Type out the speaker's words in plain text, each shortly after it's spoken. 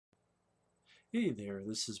Hey there,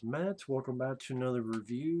 this is Matt. Welcome back to another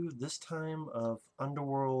review, this time of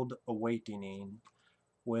Underworld Awakening,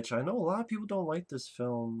 which I know a lot of people don't like this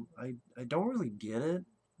film. I don't really get it,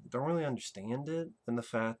 don't really understand it, and the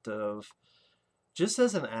fact of, just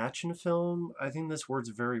as an action film, I think this works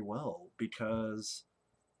very well, because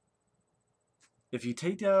if you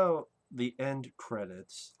take out the end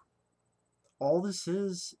credits, all this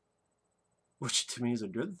is, which to me is a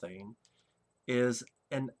good thing, is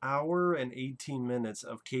an hour and 18 minutes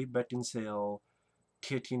of Kate Beckinsale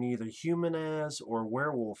kicking either human ass or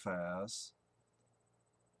werewolf ass.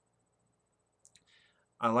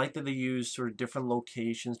 I like that they use sort of different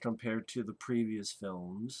locations compared to the previous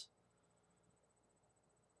films.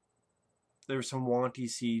 There's some wonky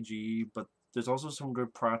CG, but there's also some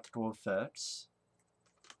good practical effects.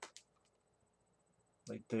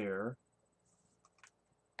 Like there.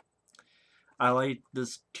 I like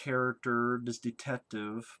this character, this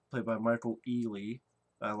detective, played by Michael Ealy.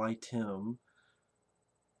 I liked him.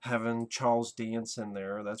 Having Charles Dance in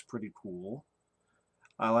there, that's pretty cool.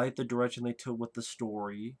 I like the direction they took with the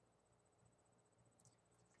story.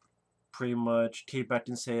 Pretty much Kate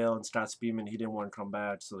Beckinsale and Scott Speedman, he didn't want to come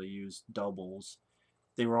back, so they used doubles.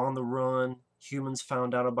 They were on the run. Humans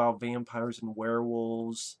found out about vampires and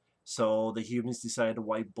werewolves, so the humans decided to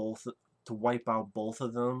wipe out both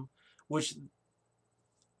of them, which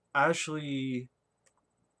I actually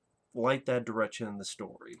liked that direction in the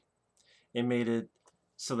story. It made it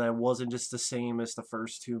so that it wasn't just the same as the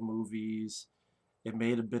first two movies. It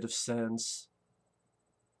made a bit of sense.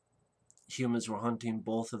 Humans were hunting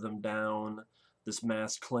both of them down. This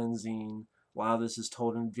mass cleansing. A lot of this is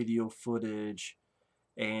told in video footage.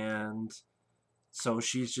 And so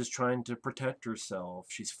she's just trying to protect herself.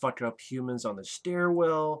 She's fucking up humans on the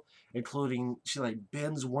stairwell, including she like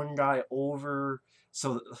bends one guy over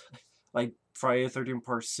so like Friday the 13th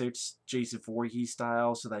Part 6 Jason Voorhees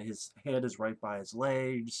style so that his head is right by his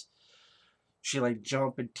legs. She like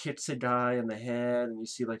jump and kicks a guy in the head and you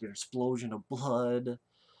see like an explosion of blood.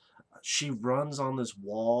 She runs on this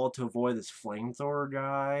wall to avoid this flamethrower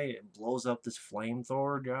guy and blows up this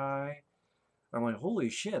flamethrower guy. I'm like, holy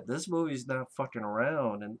shit, this movie's not fucking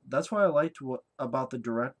around. And that's what I liked about the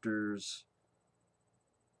directors,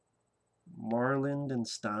 Mårlind and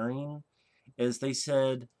Stein, is they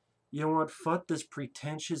said, you know what, fuck this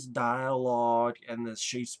pretentious dialogue and this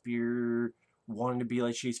Shakespeare wanting to be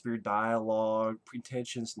like Shakespeare dialogue,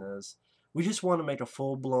 pretentiousness. We just want to make a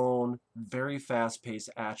full-blown, very fast-paced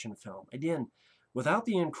action film. Again, without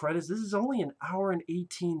the end credits, this is only an hour and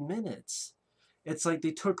 18 minutes. It's like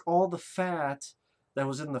they took all the fat that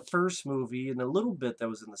was in the first movie and a little bit that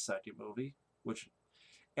was in the second movie, which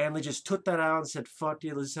and they just took that out and said, fuck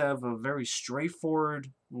you, let's have a very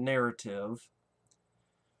straightforward narrative.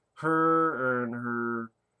 Her and her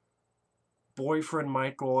boyfriend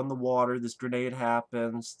Michael in the water, this grenade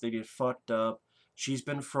happens, they get fucked up. She's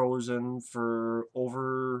been frozen for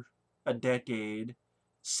over a decade.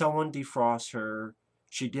 Someone defrosts her.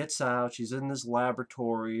 She gets out, she's in this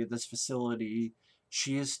laboratory, this facility.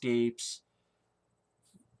 She escapes,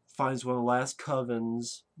 finds one of the last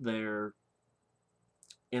covens there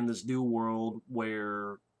in this new world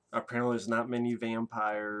where apparently there's not many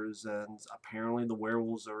vampires and apparently the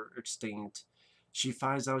werewolves are extinct. She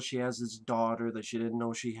finds out she has this daughter that she didn't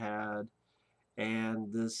know she had,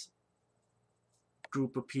 and this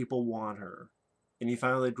group of people want her. And you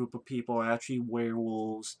find out that group of people are actually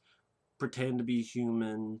werewolves, pretend to be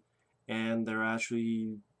human, and they're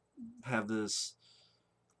actually have this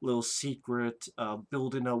little secret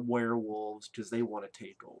building up werewolves because they want to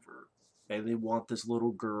take over. And they want this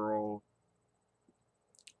little girl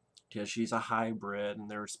because she's a hybrid and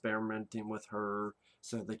they're experimenting with her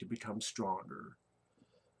so they can become stronger.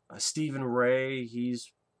 Stephen Ray, he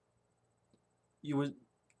was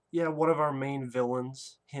yeah one of our main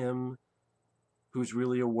villains. Him, who's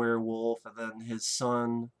really a werewolf, and then his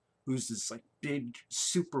son, who's this like big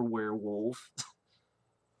super werewolf.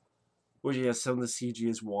 Which yeah, some of the CG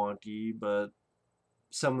is wonky, but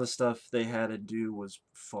some of the stuff they had to do was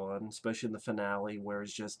fun, especially in the finale where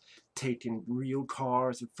it's just taking real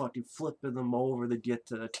cars and fucking flipping them over to get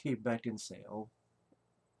to Kate Beckinsale.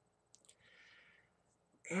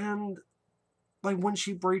 And like when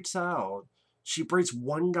she breaks out, she breaks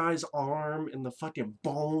one guy's arm and the fucking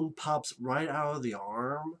bone pops right out of the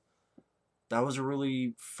arm. That was a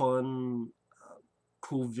really fun,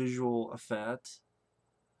 cool visual effect.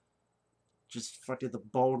 Just fucking the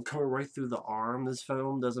bone coming right through the arm. This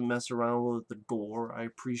film doesn't mess around with the gore. I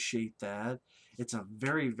appreciate that. It's a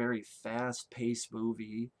very, very fast-paced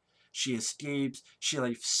movie. She escapes. She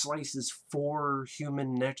like slices 4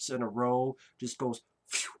 human necks in a row. Just goes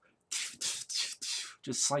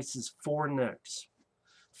just slices 4 necks.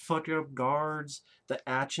 Fucking up guards. The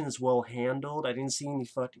action is well handled. I didn't see any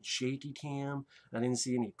fucking shaky cam. I didn't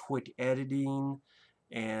see any quick editing.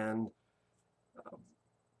 And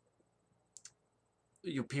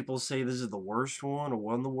people say this is the worst one or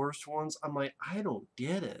one of the worst ones. I'm like, I don't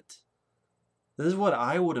get it. This is what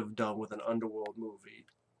I would have done with an Underworld movie.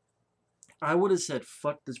 I would have said,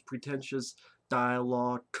 fuck this pretentious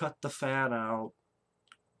dialogue, cut the fat out.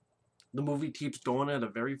 The movie keeps going at a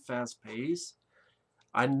very fast pace.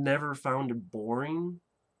 I never found it boring.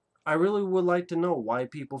 I really would like to know why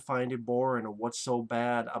people find it boring or what's so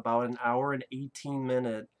bad about an hour and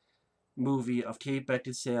 18-minute movie of Kate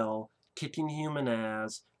Beckinsale kicking human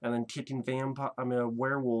ass and then kicking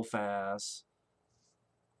werewolf ass.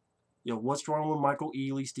 What's wrong with Michael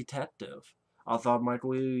Ealy's detective? I thought Michael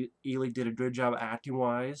Ealy did a good job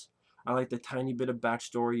acting-wise. I like the tiny bit of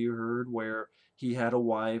backstory you heard where he had a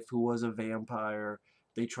wife who was a vampire.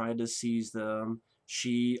 They tried to seize them.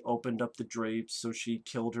 She opened up the drapes, so she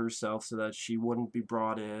killed herself so that she wouldn't be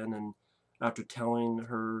brought in, and after telling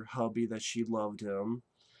her hubby that she loved him.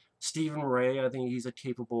 Stephen Ray, I think he's a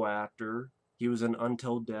capable actor. He was in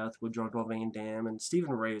Until Death with Jean-Claude Van Damme, and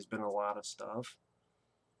Stephen Ray has been in a lot of stuff.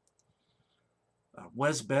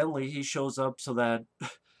 Wes Bentley, he shows up so that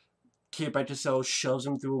Kate Beckinsale shoves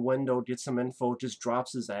him through a window, gets some info, just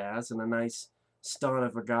drops his ass, and a nice stunt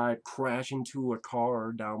of a guy crashing into a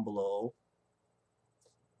car down below.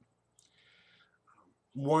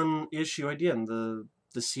 One issue, again, the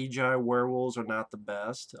CGI werewolves are not the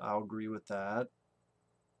best. I'll agree with that.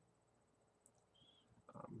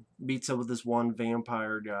 Meets up with this one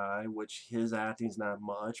vampire guy, which his acting's not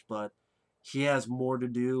much, but he has more to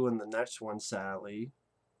do in the next one, sadly.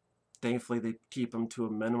 Thankfully, they keep him to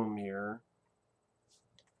a minimum here.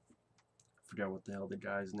 I forgot what the hell the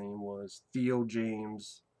guy's name was. Theo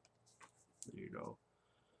James. There you go.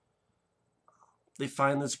 They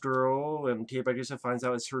find this girl, and Kate Beckinsale finds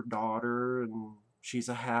out it's her daughter, and she's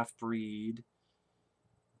a half-breed.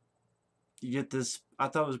 You get this, I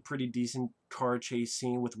thought it was a pretty decent car chase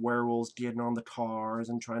scene with werewolves getting on the cars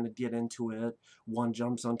and trying to get into it. One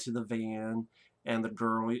jumps onto the van, and the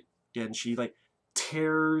girl, and she, like,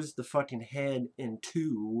 tears the fucking head in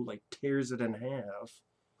two, like, tears it in half.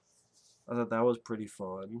 I thought that was pretty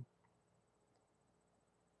fun.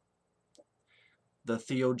 The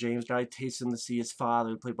Theo James guy takes him to see his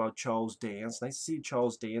father, played by Charles Dance. Nice to see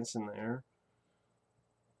Charles Dance in there.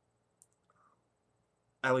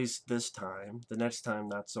 At least this time. The next time,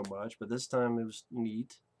 not so much. But this time, it was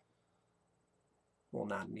neat. Well,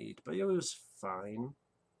 not neat, but it was fine.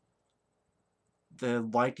 The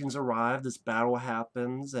Vikings arrive, this battle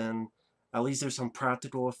happens, and at least there's some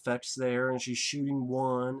practical effects there, and she's shooting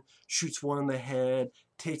one, shoots one in the head,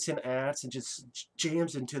 takes an axe, and just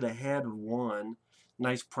jams into the head of one.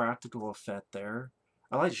 Nice practical effect there.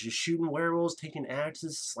 I like it. She's shooting werewolves, taking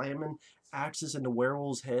axes, slamming axes into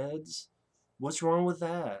werewolves' heads. What's wrong with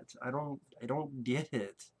that? I don't get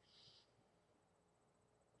it.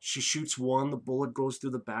 She shoots one, the bullet goes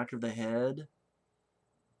through the back of the head.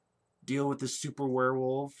 Deal with the super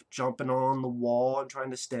werewolf jumping on the wall and trying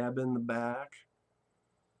to stab in the back.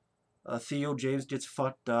 Theo James gets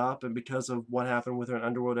fucked up, and because of what happened with her in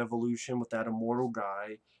Underworld Evolution with that immortal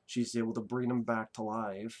guy, she's able to bring him back to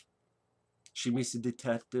life. She meets the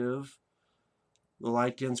detective. The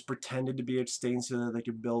Lycans pretended to be extinct so that they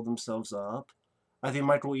could build themselves up. I think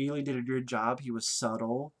Michael Ealy did a good job. He was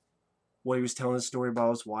subtle. When he was telling the story about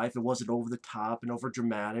his wife, it wasn't over the top and over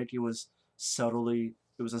dramatic. It was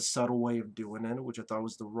a subtle way of doing it, which I thought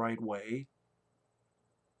was the right way.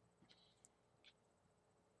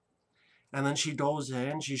 And then she goes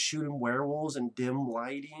in, she's shooting werewolves in dim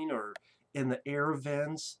lighting or in the air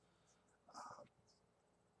vents.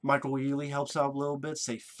 Michael Ealy helps out a little bit,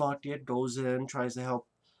 say fuck it, goes in, tries to help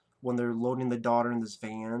when they're loading the daughter in this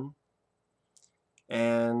van.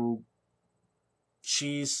 And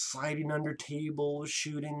she's sliding under tables,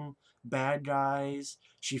 shooting bad guys.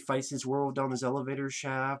 She fights this werewolf down this elevator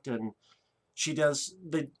shaft, and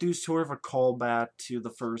they do sort of a callback to the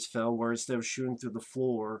first film where instead of shooting through the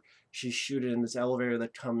floor, she's shooting in this elevator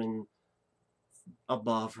that's coming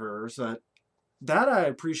above her. So that I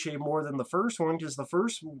appreciate more than the first one, because the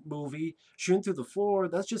first movie, shooting through the floor,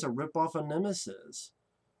 that's just a ripoff of Nemesis.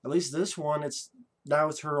 At least this one, now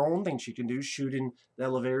it's her own thing she can do, shooting the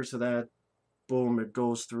elevator so that, boom, it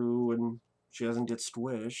goes through and she doesn't get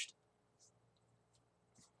squished.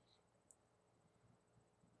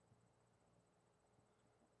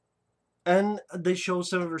 And they show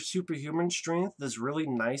some of her superhuman strength, this really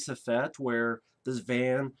nice effect where this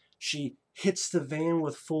van, she hits the van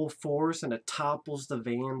with full force and it topples the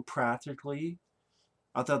van practically.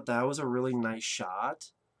 I thought that was a really nice shot.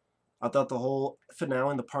 I thought the whole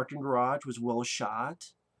finale in the parking garage was well shot.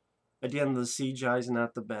 Again, the CGI is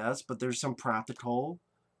not the best, but there's some practical.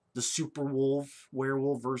 The super wolf,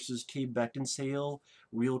 werewolf versus Kate Beckinsale,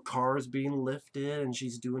 real cars being lifted, and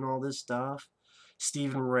she's doing all this stuff.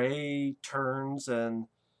 Stephen Ray turns, and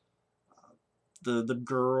the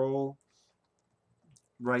girl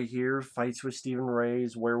right here fights with Stephen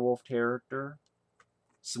Ray's werewolf character.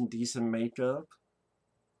 Some decent makeup.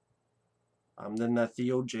 Then that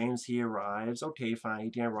Theo James, he arrives. Okay, fine,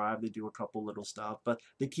 he can arrive. They do a couple little stuff, but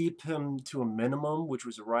they keep him to a minimum, which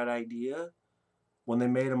was the right idea. When they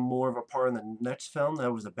made him more of a part in the next film,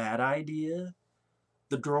 that was a bad idea.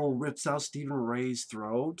 The girl rips out Stephen Ray's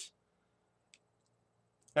throat,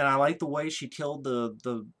 and I like the way she killed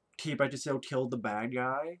the Kate Beckinsale killed the bad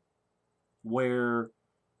guy, where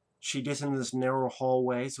she gets in this narrow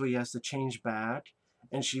hallway, so he has to change back,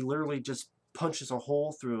 and she literally just punches a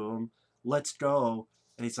hole through him, lets go,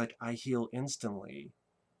 and he's like, I heal instantly.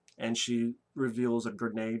 And she reveals a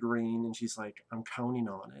grenade ring, and she's like, I'm counting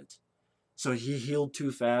on it. So he healed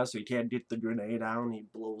too fast, so he can't get the grenade out, and he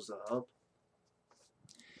blows up.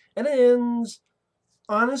 And it ends,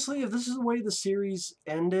 honestly, if this is the way the series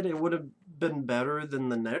ended, it would have been better than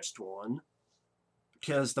the next one.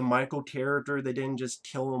 Because the Michael character, they didn't just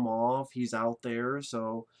kill him off. He's out there,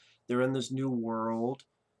 so they're in this new world.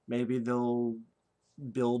 Maybe they'll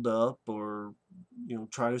build up or,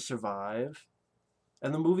 try to survive.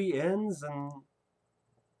 And the movie ends, and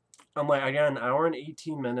I'm like, I got an hour and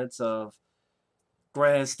 18 minutes of,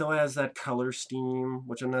 granted, it still has that color scheme,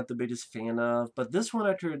 which I'm not the biggest fan of. But this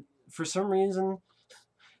one, for some reason,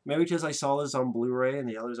 maybe because I saw this on Blu-ray and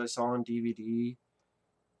the others I saw on DVD,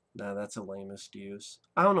 nah, that's a lame excuse.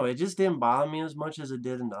 I don't know, it just didn't bother me as much as it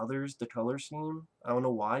did in others, the color scheme. I don't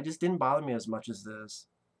know why, it just didn't bother me as much as this.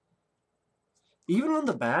 Even on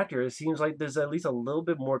the backer, it seems like there's at least a little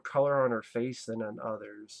bit more color on her face than on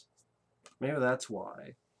others. Maybe that's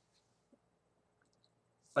why.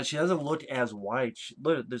 Like, she doesn't look as white.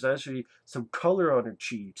 Look, there's actually some color on her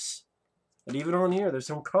cheeks. And even on here, there's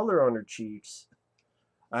some color on her cheeks.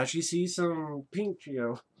 I actually see some pink,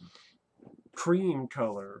 cream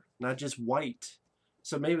color, not just white.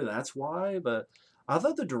 So maybe that's why, but I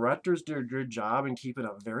thought the directors did a good job in keeping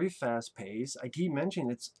a very fast pace. I keep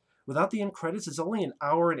mentioning it's without the end credits, it's only an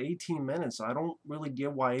hour and 18 minutes, so I don't really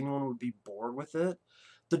get why anyone would be bored with it.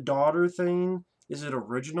 The daughter thing, is it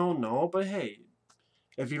original? No, but hey,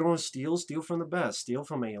 if you don't steal, steal from the best. Steal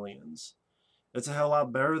from Aliens. It's a hell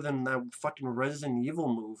lot better than that fucking Resident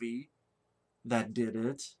Evil movie that did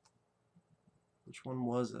it. Which one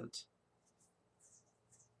was it?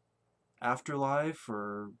 Afterlife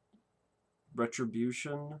or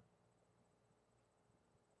Retribution?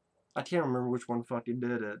 I can't remember which one fucking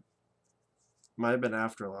did it. Might have been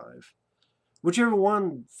Afterlife. Whichever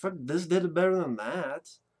one, fuck, this did it better than that.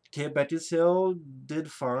 Kate Beckinsale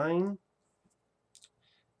did fine.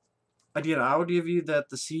 Again, I'll give you that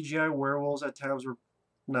the CGI werewolves at times were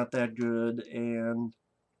not that good, and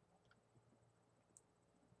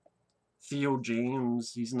Theo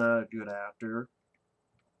James, he's not a good actor.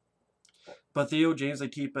 But Theo James, they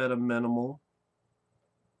keep at a minimal.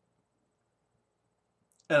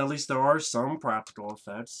 And at least there are some practical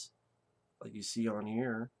effects, like you see on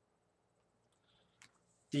here.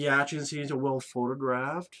 The action scenes are well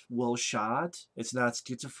photographed, well shot. It's not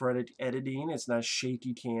schizophrenic editing. It's not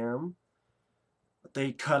shaky cam.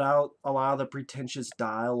 They cut out a lot of the pretentious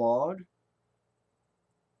dialogue.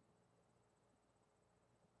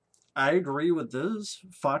 I agree with this.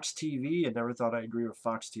 Fox TV, I never thought I'd agree with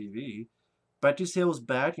Fox TV. Beckinsale's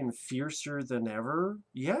back and fiercer than ever.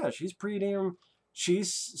 Yeah, she's pretty damn...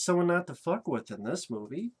 She's someone not to fuck with in this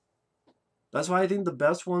movie. That's why I think the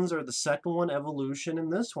best ones are the second one, Evolution,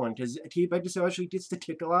 and this one. Because Kate Beckinsale actually gets to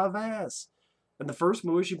kick a lot of ass. In the first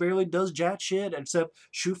movie, she barely does jack shit except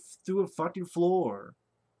shoot through a fucking floor.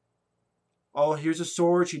 Oh, here's a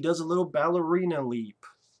sword. She does a little ballerina leap.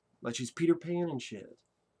 Like she's Peter Pan and shit.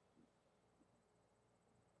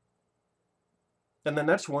 And the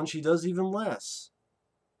next one, she does even less.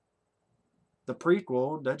 The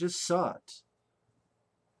prequel, that just sucked.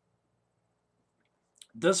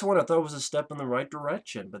 This one I thought was a step in the right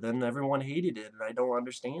direction, but then everyone hated it, and I don't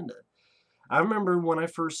understand it. I remember when I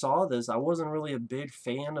first saw this, I wasn't really a big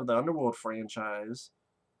fan of the Underworld franchise.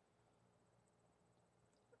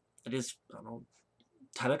 I don't know,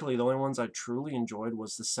 technically the only ones I truly enjoyed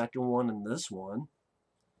was the second one and this one.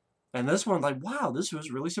 And this one, like, wow, this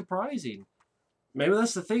was really surprising. Maybe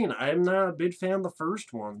that's the thing. I'm not a big fan of the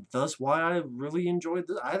first one. Thus why I really enjoyed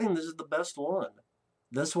this. I think this is the best one.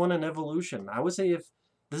 This one and Evolution. I would say if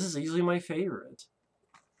this is easily my favorite.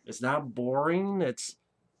 It's not boring.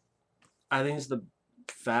 I think it's the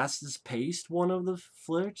fastest paced one of the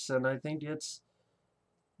flicks, and I think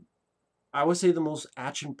I would say the most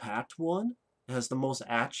action packed one. It has the most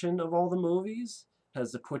action of all the movies.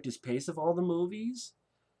 Has the quickest pace of all the movies.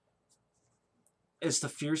 It's the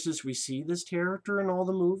fiercest we see this character in all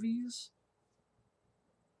the movies.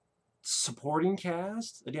 Supporting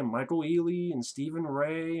cast again: Michael Ealy and Stephen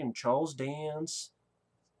Ray and Charles Dance.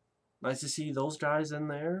 Nice to see those guys in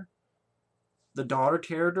there. The daughter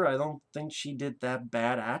character, I don't think she did that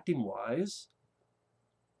bad acting wise.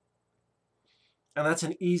 And that's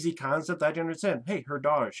an easy concept I can understand. Hey, her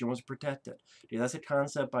daughter, she wants to protect it. Dude, that's a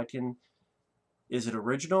concept I can. Is it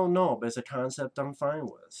original? No, but it's a concept I'm fine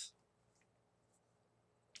with.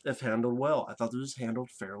 If handled well. I thought this was handled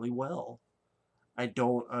fairly well. I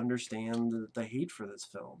don't understand the hate for this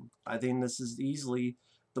film. I think this is easily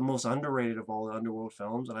the most underrated of all the Underworld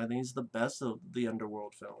films, and I think it's the best of the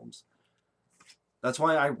Underworld films. That's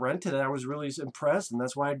why I rented it. I was really impressed, and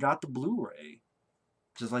that's why I got the Blu-ray.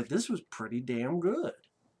 Just like, this was pretty damn good.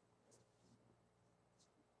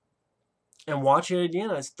 And watching it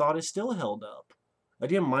again, I thought it still held up.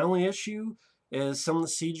 Again, my only issue is some of the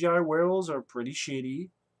CGI werewolves are pretty shitty.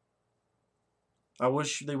 I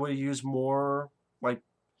wish they would have used more, like,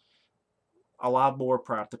 a lot more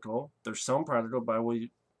practical. There's some practical, but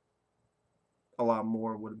a lot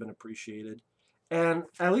more would have been appreciated. And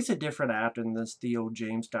at least a different actor than this Theo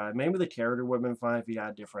James guy. Maybe the character would have been fine if he had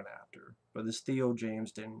a different actor. But this Theo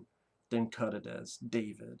James didn't cut it as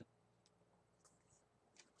David.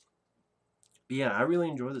 But yeah, I really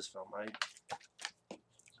enjoy this film.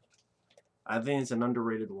 I think it's an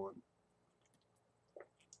underrated one.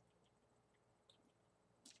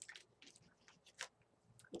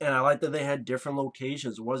 And I like that they had different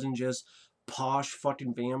locations. It wasn't just posh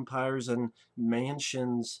fucking vampires and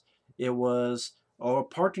mansions. It was a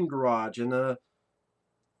parking garage and a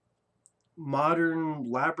modern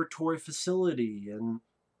laboratory facility. And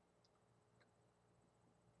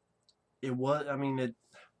it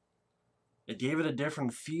gave it a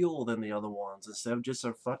different feel than the other ones instead of just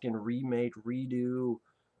a fucking remake, redo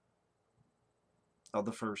of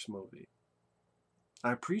the first movie.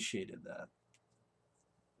 I appreciated that.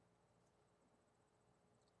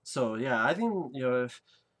 So yeah, I think, if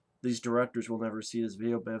these directors will never see this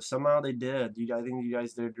video, but if somehow they did, I think you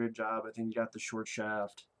guys did a good job. I think you got the short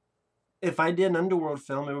shaft. If I did an Underworld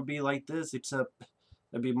film, it would be like this, except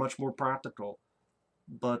it'd be much more practical.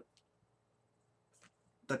 But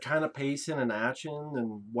the kind of pacing and action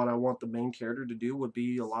and what I want the main character to do would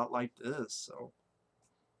be a lot like this. So,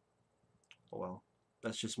 well,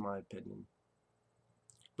 that's just my opinion.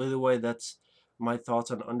 By the way, that's my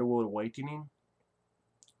thoughts on Underworld Awakening.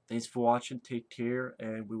 Thanks for watching. Take care,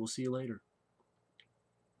 and we will see you later.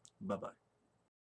 Bye-bye.